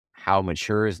how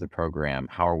mature is the program?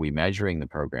 How are we measuring the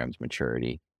program's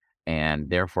maturity? And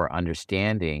therefore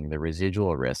understanding the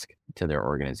residual risk to their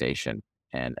organization.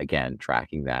 And again,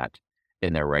 tracking that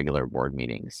in their regular board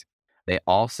meetings. They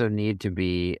also need to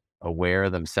be aware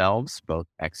themselves, both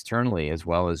externally as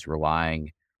well as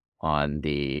relying on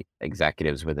the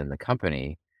executives within the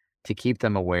company to keep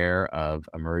them aware of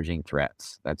emerging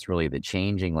threats. That's really the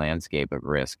changing landscape of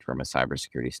risk from a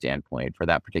cybersecurity standpoint for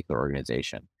that particular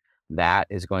organization. That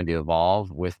is going to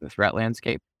evolve with the threat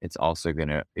landscape. It's also going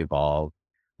to evolve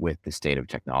with the state of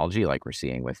technology, like we're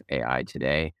seeing with AI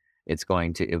today. It's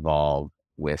going to evolve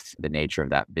with the nature of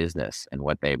that business and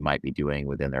what they might be doing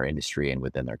within their industry and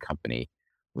within their company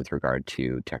with regard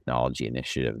to technology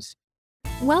initiatives.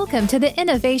 Welcome to the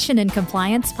Innovation and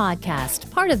Compliance Podcast,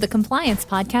 part of the Compliance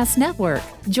Podcast Network.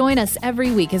 Join us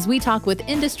every week as we talk with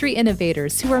industry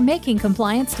innovators who are making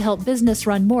compliance to help business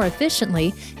run more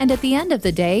efficiently and, at the end of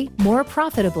the day, more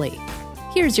profitably.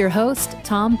 Here's your host,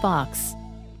 Tom Fox.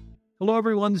 Hello,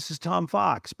 everyone. This is Tom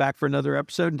Fox, back for another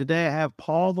episode. And today I have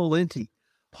Paul Valente.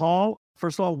 Paul,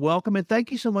 first of all, welcome, and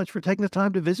thank you so much for taking the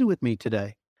time to visit with me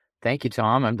today. Thank you,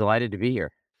 Tom. I'm delighted to be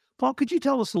here. Paul, could you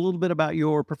tell us a little bit about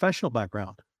your professional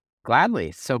background?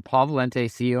 Gladly. So Paul Valente,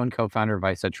 CEO and co-founder of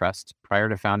Viso Trust. Prior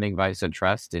to founding Viso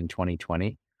Trust in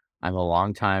 2020, I'm a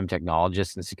longtime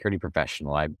technologist and security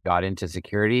professional. I got into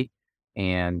security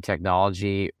and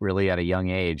technology really at a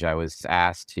young age. I was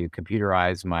asked to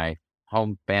computerize my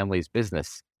home family's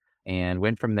business and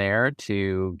went from there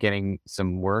to getting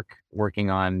some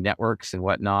working on networks and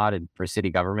whatnot, and for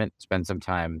city government, spend some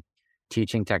time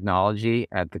teaching technology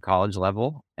at the college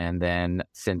level. And then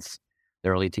since the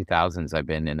early 2000s, I've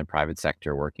been in the private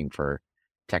sector working for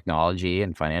technology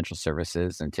and financial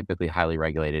services and typically highly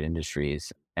regulated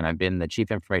industries. And I've been the chief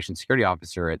information security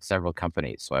officer at several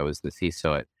companies. So I was the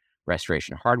CISO at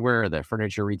Restoration Hardware, the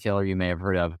furniture retailer you may have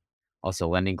heard of, also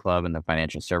Lending Club in the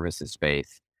financial services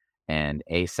space, and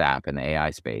ASAP in the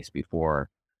AI space before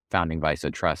founding Viso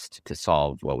Trust to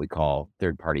solve what we call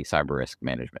third-party cyber risk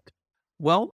management.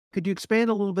 Well, could you expand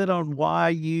a little bit on why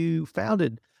you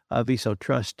founded Viso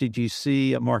Trust? Did you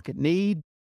see a market need?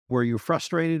 Were you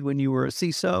frustrated when you were a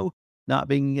CISO, not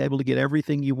being able to get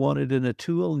everything you wanted in a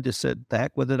tool and just said, the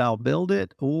heck with it, I'll build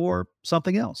it, or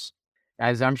something else?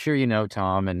 As I'm sure you know,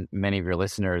 Tom, and many of your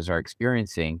listeners are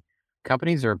experiencing,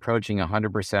 companies are approaching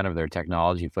 100% of their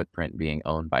technology footprint being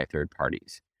owned by third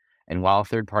parties. And while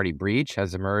third-party breach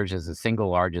has emerged as the single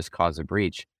largest cause of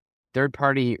breach,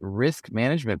 third-party risk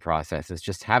management processes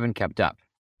just haven't kept up.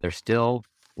 They're still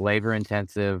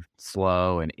labor-intensive,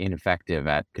 slow, and ineffective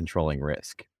at controlling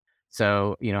risk.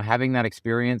 So, having that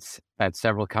experience at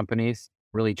several companies,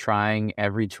 really trying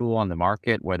every tool on the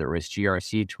market, whether it was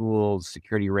GRC tools,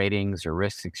 security ratings, or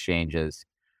risk exchanges,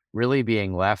 really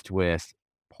being left with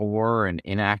poor and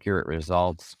inaccurate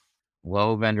results,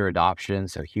 low vendor adoption,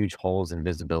 so huge holes in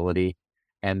visibility,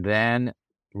 and then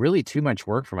really too much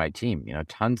work for my team.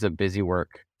 Tons of busy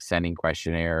work, sending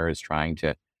questionnaires, trying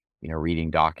to, reading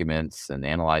documents and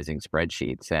analyzing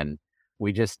spreadsheets. And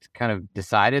we just kind of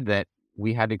decided that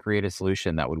we had to create a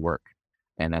solution that would work.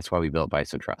 And that's why we built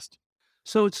Viso Trust.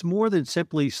 So it's more than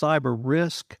simply cyber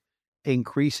risk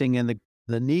increasing and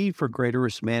the need for greater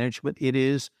risk management. It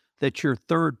is that your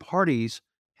third parties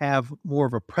have more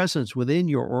of a presence within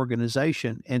your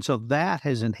organization. And so that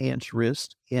has enhanced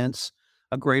risk, hence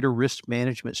a greater risk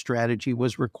management strategy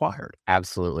was required.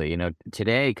 Absolutely.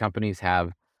 Today companies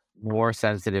have more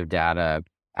sensitive data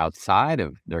outside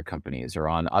of their companies or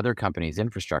on other companies'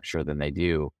 infrastructure than they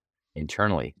do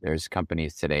internally. There's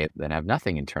companies today that have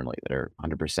nothing internally that are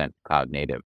 100% cloud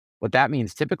native. What that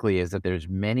means typically is that there's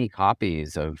many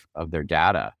copies of their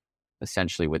data,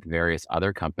 essentially with various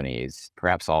other companies,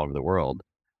 perhaps all over the world,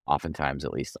 oftentimes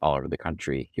at least all over the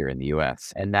country here in the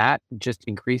US. And that just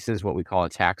increases what we call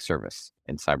attack surface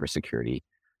in cybersecurity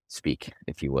speak,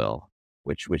 if you will,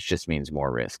 which just means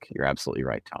more risk. You're absolutely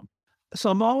right, Tom. So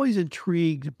I'm always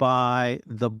intrigued by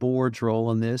the board's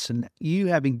role in this. And you,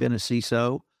 having been a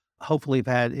CISO, hopefully have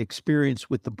had experience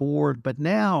with the board, but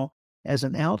now as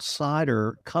an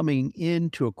outsider coming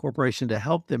into a corporation to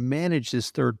help them manage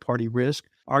this third-party risk,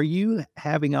 are you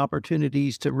having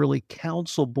opportunities to really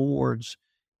counsel boards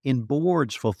in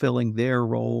boards fulfilling their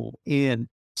role in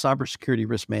cybersecurity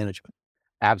risk management?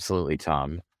 Absolutely,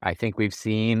 Tom. I think we've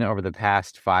seen over the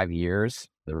past 5 years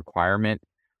the requirement,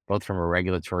 both from a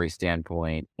regulatory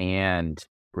standpoint and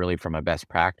really from a best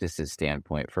practices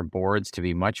standpoint, for boards to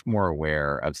be much more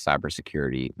aware of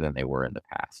cybersecurity than they were in the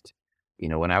past.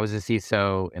 When I was a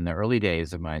CISO in the early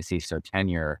days of my CISO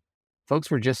tenure, folks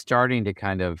were just starting to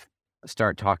kind of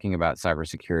start talking about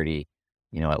cybersecurity,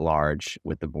 at large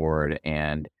with the board.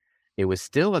 And it was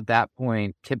still at that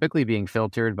point typically being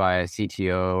filtered by a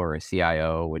CTO or a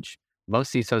CIO, which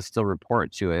most CISOs still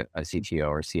report to a CTO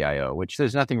or CIO, which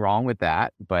there's nothing wrong with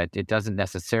that, but it doesn't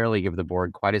necessarily give the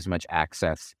board quite as much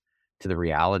access to the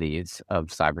realities of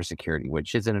cybersecurity,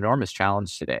 which is an enormous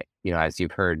challenge today. As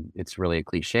you've heard, it's really a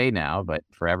cliche now, but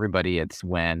for everybody, it's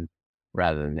when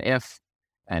rather than if,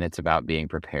 and it's about being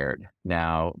prepared.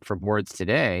 Now, for boards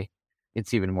today,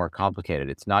 it's even more complicated.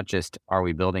 It's not just, are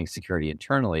we building security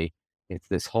internally? It's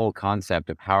this whole concept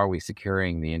of how are we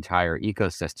securing the entire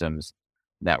ecosystems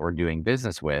that we're doing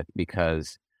business with?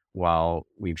 Because while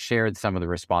we've shared some of the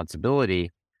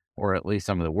responsibility, or at least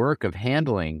some of the work of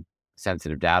handling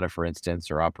sensitive data, for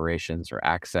instance, or operations or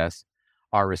access,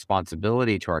 our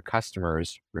responsibility to our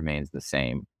customers remains the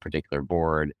same. Particular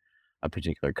board, a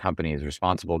particular company is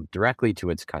responsible directly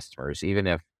to its customers, even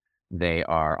if they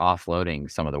are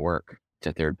offloading some of the work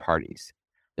to third parties.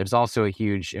 There's also a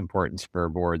huge importance for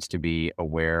boards to be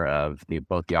aware of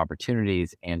both the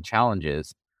opportunities and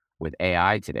challenges with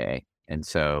AI today. And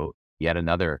so, yet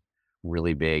another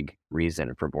really big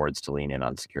reason for boards to lean in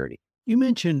on security. You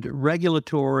mentioned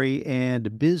regulatory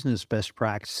and business best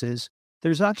practices.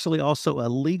 There's actually also a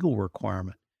legal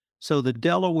requirement. So the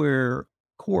Delaware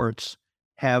courts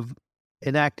have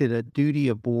enacted a duty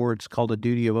of boards called a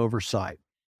duty of oversight.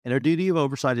 And a duty of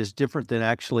oversight is different than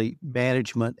actually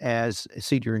management as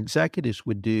senior executives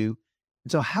would do.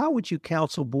 And so, how would you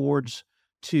counsel boards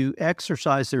to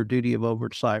exercise their duty of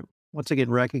oversight? Once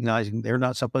again, recognizing they're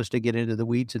not supposed to get into the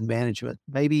weeds in management.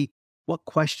 Maybe what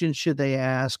questions should they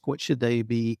ask? What should they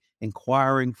be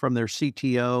inquiring from their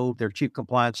CTO, their chief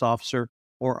compliance officer,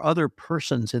 or other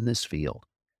persons in this field?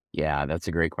 Yeah, that's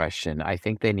a great question. I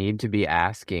think they need to be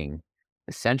asking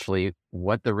essentially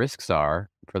what the risks are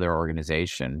for their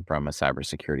organization from a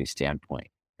cybersecurity standpoint.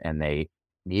 And they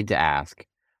need to ask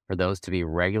for those to be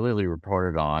regularly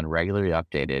reported on, regularly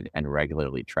updated, and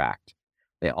regularly tracked.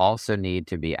 They also need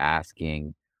to be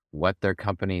asking what their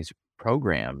company's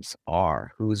programs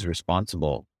are, who's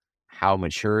responsible, how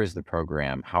mature is the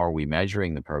program, how are we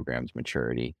measuring the program's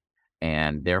maturity,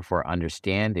 and therefore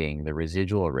understanding the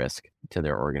residual risk to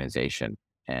their organization.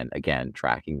 And again,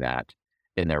 tracking that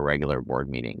in their regular board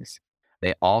meetings.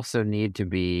 They also need to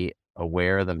be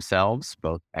aware themselves,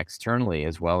 both externally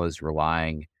as well as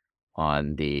relying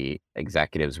on the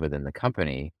executives within the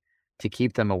company to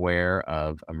keep them aware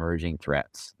of emerging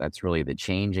threats. That's really the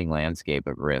changing landscape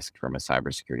of risk from a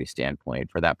cybersecurity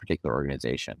standpoint for that particular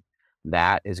organization.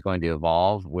 That is going to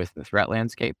evolve with the threat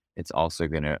landscape. It's also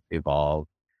going to evolve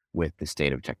with the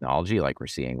state of technology, like we're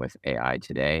seeing with AI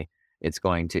today. It's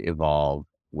going to evolve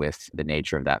with the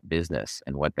nature of that business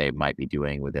and what they might be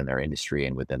doing within their industry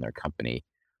and within their company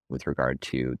with regard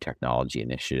to technology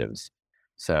initiatives.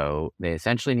 So they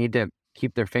essentially need to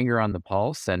keep their finger on the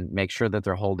pulse and make sure that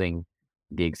they're holding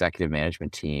the executive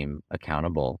management team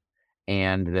accountable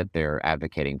and that they're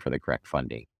advocating for the correct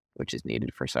funding, which is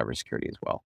needed for cybersecurity as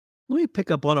well. Let me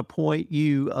pick up on a point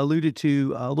you alluded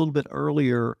to a little bit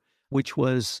earlier, which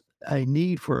was a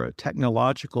need for a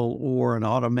technological or an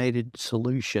automated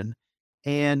solution,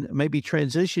 and maybe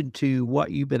transition to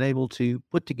what you've been able to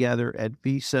put together at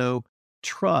Viso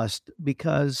Trust.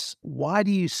 Because why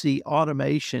do you see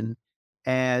automation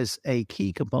as a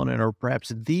key component, or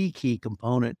perhaps the key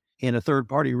component, in a third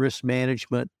party risk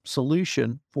management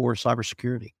solution for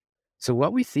cybersecurity? So,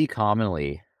 what we see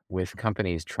commonly with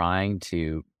companies trying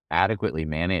to adequately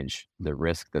manage the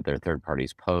risk that their third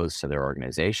parties pose to their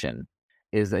organization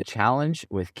is a challenge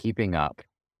with keeping up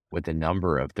with the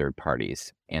number of third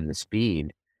parties and the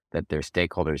speed that their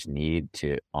stakeholders need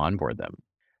to onboard them.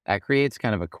 That creates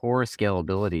kind of a core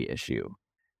scalability issue.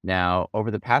 Now,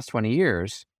 over the past 20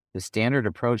 years, the standard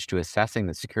approach to assessing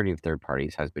the security of third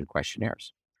parties has been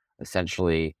questionnaires.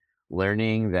 Essentially,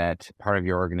 learning that part of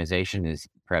your organization is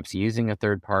perhaps using a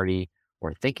third party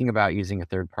or thinking about using a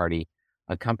third party.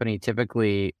 A company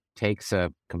typically takes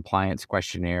a compliance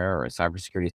questionnaire or a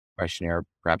cybersecurity questionnaire,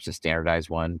 perhaps a standardized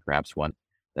one, perhaps one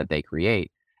that they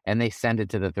create, and they send it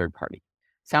to the third party.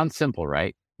 Sounds simple,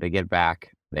 right? They get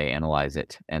back, they analyze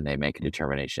it, and they make a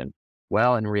determination.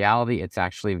 Well, in reality, it's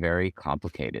actually very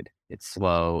complicated. It's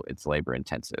slow, it's labor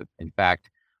intensive. In fact,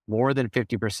 more than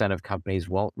 50% of companies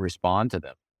won't respond to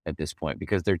them at this point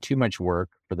because they're too much work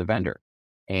for the vendor.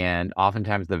 And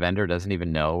oftentimes the vendor doesn't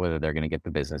even know whether they're going to get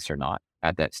the business or not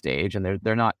at that stage. And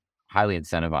they're not highly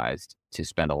incentivized to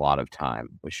spend a lot of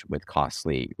time with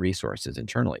costly resources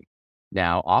internally.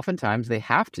 Now, oftentimes they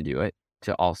have to do it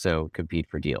to also compete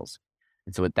for deals.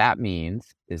 And so what that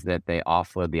means is that they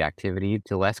offload the activity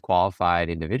to less qualified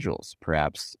individuals,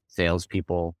 perhaps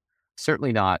salespeople,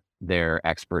 certainly not their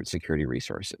expert security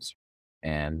resources.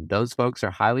 And those folks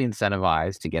are highly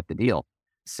incentivized to get the deal.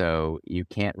 So you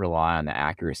can't rely on the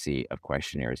accuracy of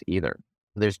questionnaires either.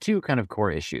 There's two kind of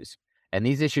core issues, and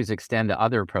these issues extend to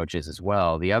other approaches as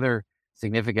well. The other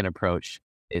significant approach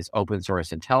is open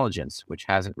source intelligence, which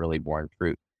hasn't really borne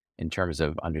fruit in terms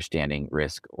of understanding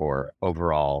risk or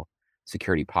overall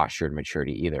security posture and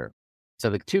maturity either. So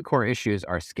the two core issues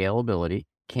are scalability.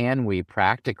 Can we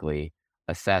practically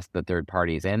assess the third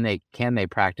parties, and can they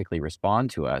practically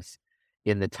respond to us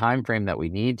in the time frame that we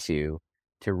need to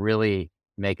really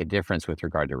make a difference with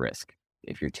regard to risk?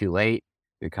 If you're too late,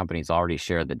 your company's already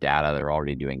shared the data, they're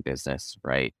already doing business,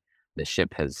 right? The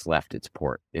ship has left its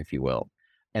port, if you will.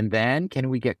 And then can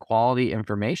we get quality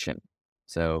information?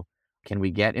 So can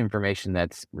we get information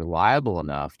that's reliable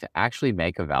enough to actually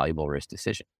make a valuable risk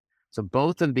decision? So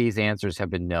both of these answers have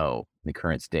been no in the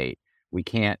current state. We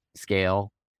can't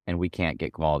scale and we can't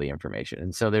get quality information.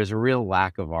 And so there's a real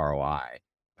lack of ROI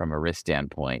from a risk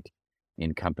standpoint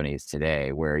in companies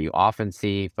today, where you often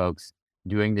see folks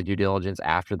doing the due diligence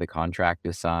after the contract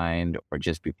is signed or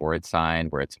just before it's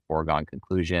signed, where it's a foregone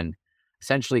conclusion,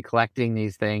 essentially collecting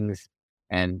these things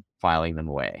and filing them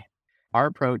away. Our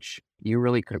approach, you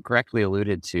really correctly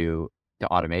alluded to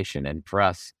automation. And for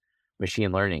us,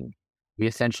 machine learning, we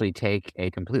essentially take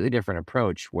a completely different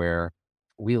approach where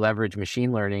we leverage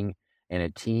machine learning and a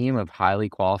team of highly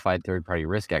qualified third-party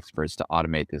risk experts to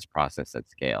automate this process at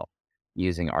scale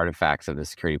using artifacts of the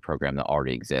security program that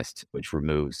already exists, which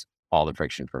removes all the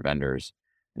friction for vendors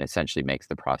and essentially makes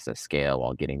the process scale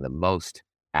while getting the most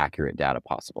accurate data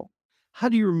possible. How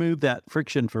do you remove that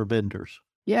friction for vendors?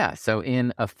 Yeah, so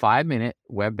in a 5-minute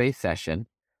web-based session,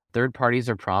 third parties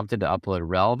are prompted to upload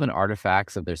relevant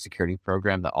artifacts of their security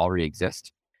program that already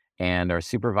exist. And our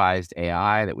supervised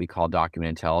AI that we call document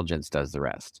intelligence does the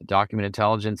rest. Document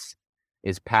intelligence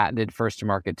is patented first to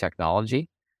market technology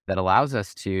that allows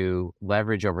us to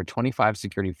leverage over 25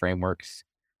 security frameworks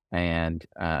and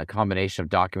a combination of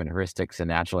document heuristics and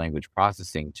natural language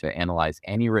processing to analyze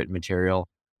any written material,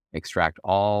 extract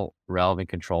all relevant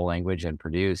control language, and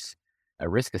produce a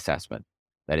risk assessment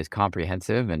that is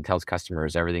comprehensive and tells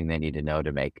customers everything they need to know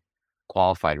to make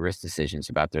qualified risk decisions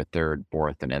about their third,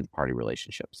 fourth, and nth party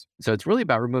relationships. So it's really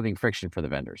about removing friction for the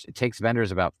vendors. It takes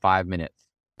vendors about 5 minutes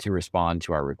to respond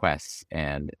to our requests,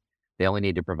 and they only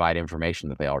need to provide information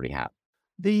that they already have.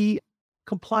 The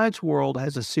compliance world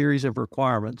has a series of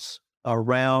requirements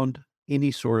around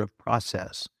any sort of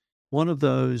process. One of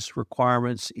those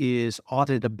requirements is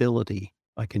auditability.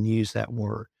 I can use that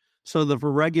word. So if a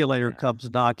regulator comes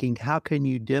knocking, how can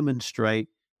you demonstrate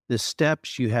the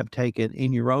steps you have taken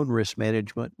in your own risk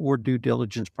management or due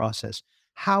diligence process?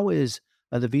 How is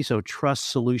the Viso Trust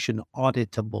solution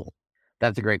auditable?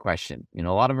 That's a great question. A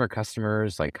lot of our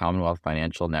customers like Commonwealth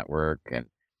Financial Network and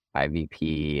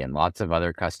IVP and lots of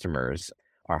other customers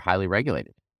are highly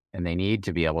regulated, and they need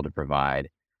to be able to provide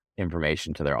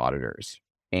information to their auditors.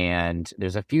 And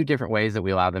there's a few different ways that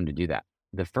we allow them to do that.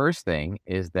 The first thing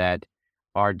is that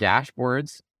our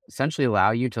dashboards essentially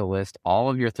allow you to list all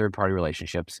of your third-party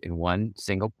relationships in one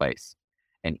single place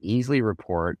and easily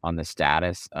report on the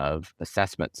status of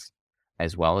assessments,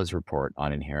 as well as report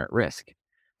on inherent risk.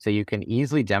 So you can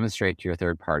easily demonstrate to your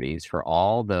third parties for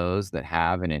all those that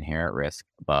have an inherent risk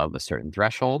above a certain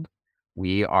threshold,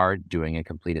 we are doing a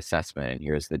complete assessment, and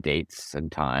here's the dates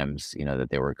and times, that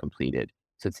they were completed.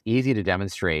 So it's easy to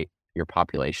demonstrate your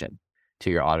population to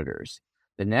your auditors.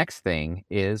 The next thing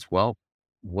is, well,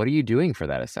 what are you doing for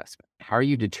that assessment? How are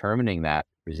you determining that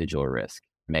residual risk,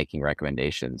 making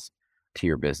recommendations to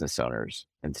your business owners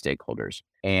and stakeholders?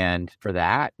 And for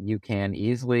that, you can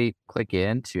easily click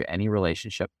into any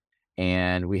relationship,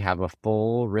 and we have a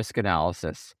full risk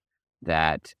analysis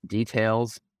that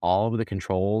details all of the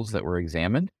controls that were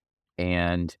examined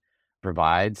and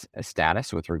provides a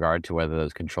status with regard to whether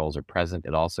those controls are present.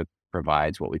 It also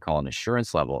provides what we call an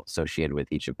assurance level associated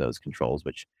with each of those controls,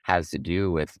 which has to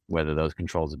do with whether those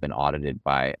controls have been audited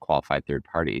by qualified third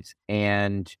parties.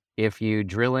 And if you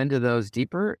drill into those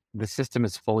deeper, the system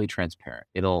is fully transparent.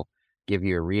 It'll give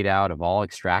you a readout of all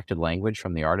extracted language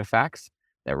from the artifacts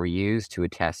that were used to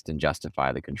attest and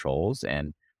justify the controls,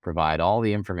 and provide all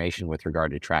the information with regard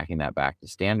to tracking that back to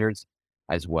standards,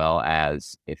 as well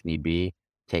as, if need be,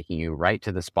 taking you right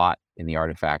to the spot in the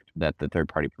artifact that the third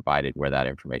party provided where that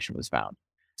information was found.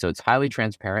 So it's highly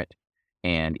transparent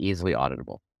and easily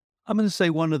auditable. I'm going to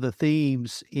say one of the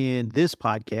themes in this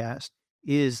podcast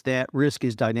is that risk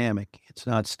is dynamic. It's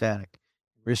not static.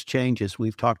 Risk changes.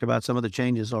 We've talked about some of the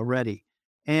changes already.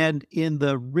 And in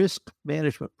the risk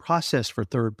management process for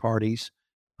third parties,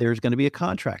 there's going to be a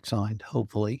contract signed,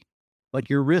 hopefully, but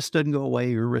your risk doesn't go away.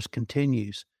 Your risk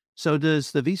continues. So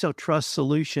does the Viso Trust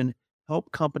solution help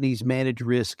companies manage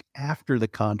risk after the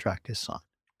contract is signed?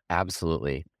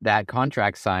 Absolutely. That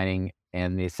contract signing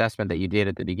and the assessment that you did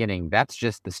at the beginning, that's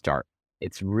just the start.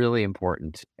 It's really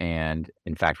important and,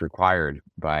 in fact, required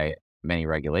by many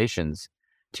regulations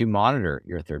to monitor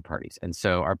your third parties. And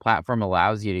so our platform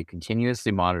allows you to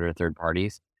continuously monitor third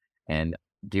parties and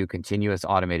do continuous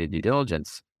automated due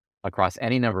diligence across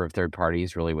any number of third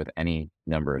parties, really with any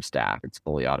number of staff. It's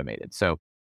fully automated. So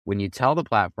when you tell the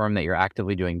platform that you're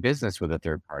actively doing business with a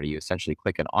third party, you essentially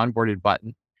click an onboarded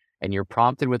button and you're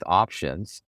prompted with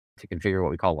options to configure what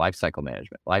we call lifecycle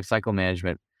management. Lifecycle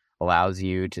management allows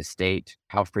you to state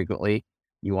how frequently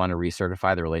you want to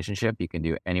recertify the relationship. You can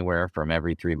do anywhere from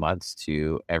every 3 months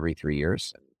to every 3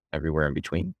 years, everywhere in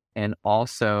between. And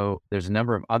also, there's a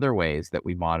number of other ways that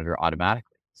we monitor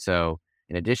automatically. So,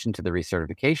 in addition to the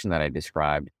recertification that I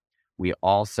described, we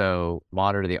also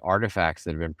monitor the artifacts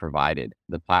that have been provided.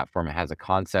 The platform has a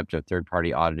concept of third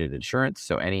party audited assurance.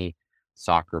 So, any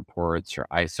SOC reports or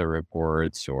ISO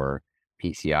reports or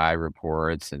PCI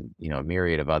reports and a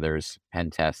myriad of others,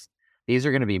 pen tests, these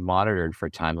are going to be monitored for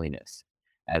timeliness.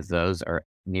 As those are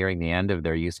nearing the end of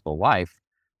their useful life,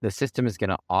 the system is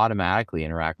going to automatically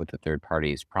interact with the third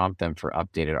parties, prompt them for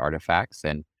updated artifacts,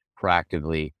 and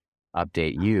proactively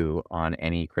update you on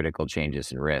any critical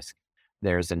changes in risk.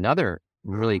 There's another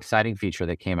really exciting feature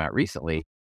that came out recently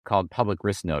called Public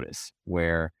Risk Notice,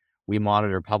 where we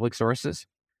monitor public sources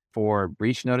for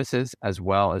breach notices as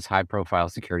well as high profile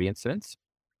security incidents.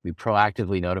 We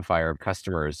proactively notify our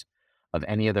customers of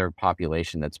any other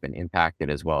population that's been impacted,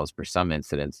 as well as for some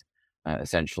incidents,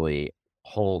 essentially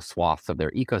whole swaths of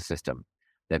their ecosystem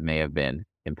that may have been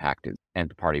impacted,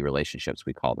 and party relationships,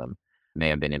 we call them, may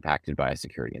have been impacted by a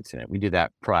security incident. We do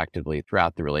that proactively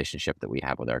throughout the relationship that we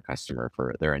have with our customer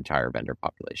for their entire vendor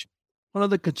population. One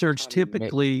of the concerns May-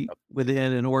 typically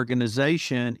within an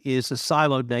organization is the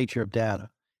siloed nature of data.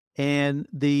 And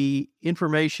the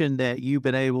information that you've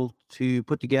been able to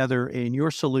put together in your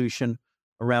solution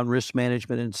around risk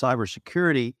management and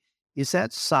cybersecurity, is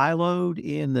that siloed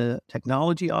in the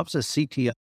technology office, the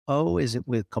CTO? Is it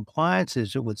with compliance?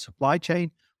 Is it with supply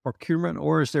chain procurement?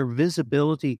 Or is there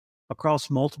visibility across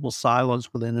multiple silos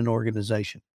within an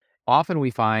organization? Often we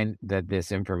find that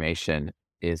this information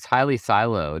is highly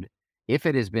siloed if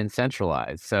it has been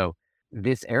centralized. So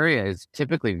this area is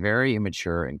typically very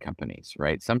immature in companies,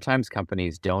 right? Sometimes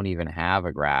companies don't even have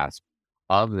a grasp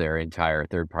of their entire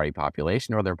third party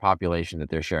population or their population that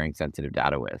they're sharing sensitive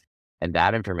data with. And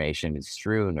that information is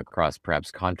strewn across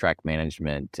perhaps contract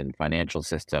management and financial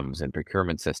systems and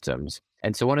procurement systems.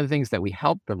 And so one of the things that we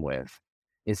help them with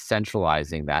is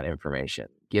centralizing that information,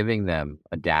 giving them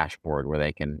a dashboard where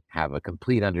they can have a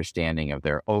complete understanding of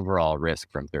their overall risk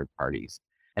from third parties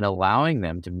and allowing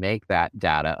them to make that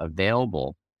data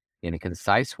available in a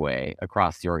concise way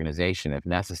across the organization if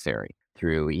necessary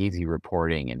through easy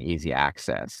reporting and easy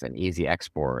access and easy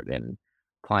export and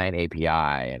client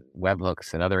API and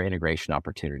webhooks and other integration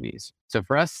opportunities. So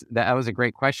for us, that was a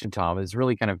great question, Tom. It's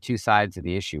really kind of two sides of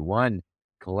the issue. One,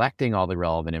 collecting all the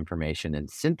relevant information and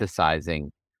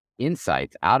synthesizing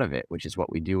insights out of it, which is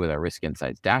what we do with our Risk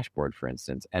Insights dashboard, for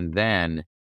instance, and then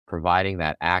providing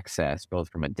that access both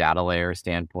from a data layer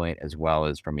standpoint as well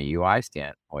as from a UI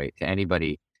standpoint to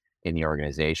anybody in the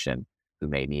organization who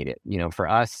may need it. For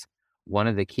us, one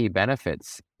of the key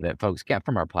benefits that folks get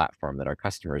from our platform, that our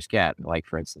customers get, like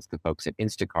for instance, the folks at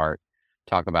Instacart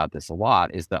talk about this a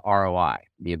lot, is the ROI,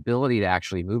 the ability to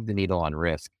actually move the needle on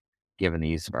risk given the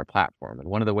use of our platform. And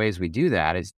one of the ways we do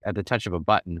that is at the touch of a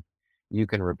button, you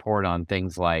can report on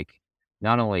things like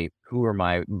not only who are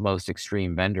my most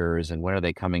extreme vendors and when are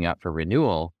they coming up for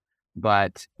renewal,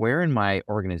 but where in my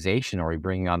organization are we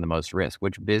bringing on the most risk?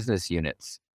 Which business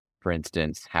units, for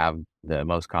instance, have the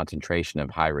most concentration of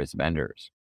high risk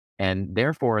vendors? And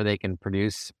therefore, they can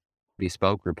produce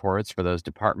bespoke reports for those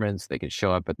departments. They can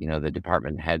show up at the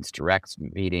department head's direct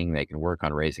meeting. They can work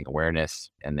on raising awareness,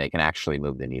 and they can actually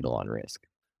move the needle on risk.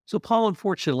 So, Paul,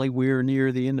 unfortunately, we're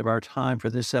near the end of our time for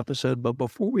this episode. But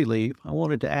before we leave, I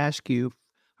wanted to ask you if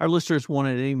our listeners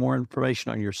wanted any more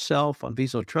information on yourself, on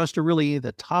Visa Trust, or really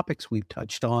the topics we've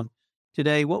touched on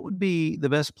today. What would be the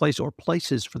best place or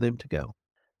places for them to go?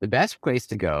 The best place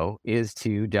to go is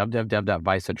to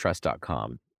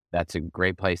www.visatrust.com. That's a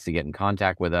great place to get in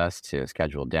contact with us, to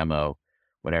schedule a demo,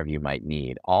 whatever you might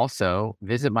need. Also,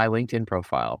 visit my LinkedIn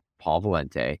profile, Paul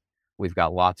Valente. We've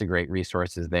got lots of great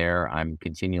resources there. I'm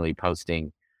continually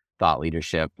posting thought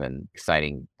leadership and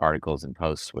exciting articles and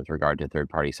posts with regard to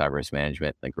third-party cyber risk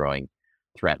management, the growing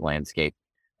threat landscape.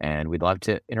 And we'd love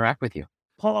to interact with you.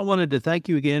 Paul, I wanted to thank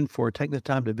you again for taking the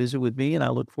time to visit with me, and I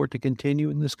look forward to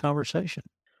continuing this conversation.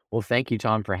 Well, thank you,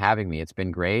 Tom, for having me. It's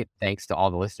been great. Thanks to all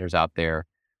the listeners out there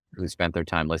who spent their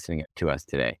time listening to us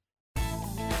today.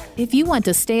 If you want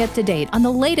to stay up to date on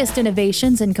the latest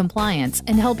innovations in compliance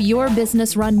and help your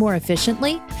business run more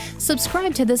efficiently,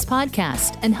 subscribe to this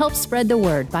podcast and help spread the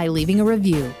word by leaving a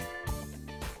review.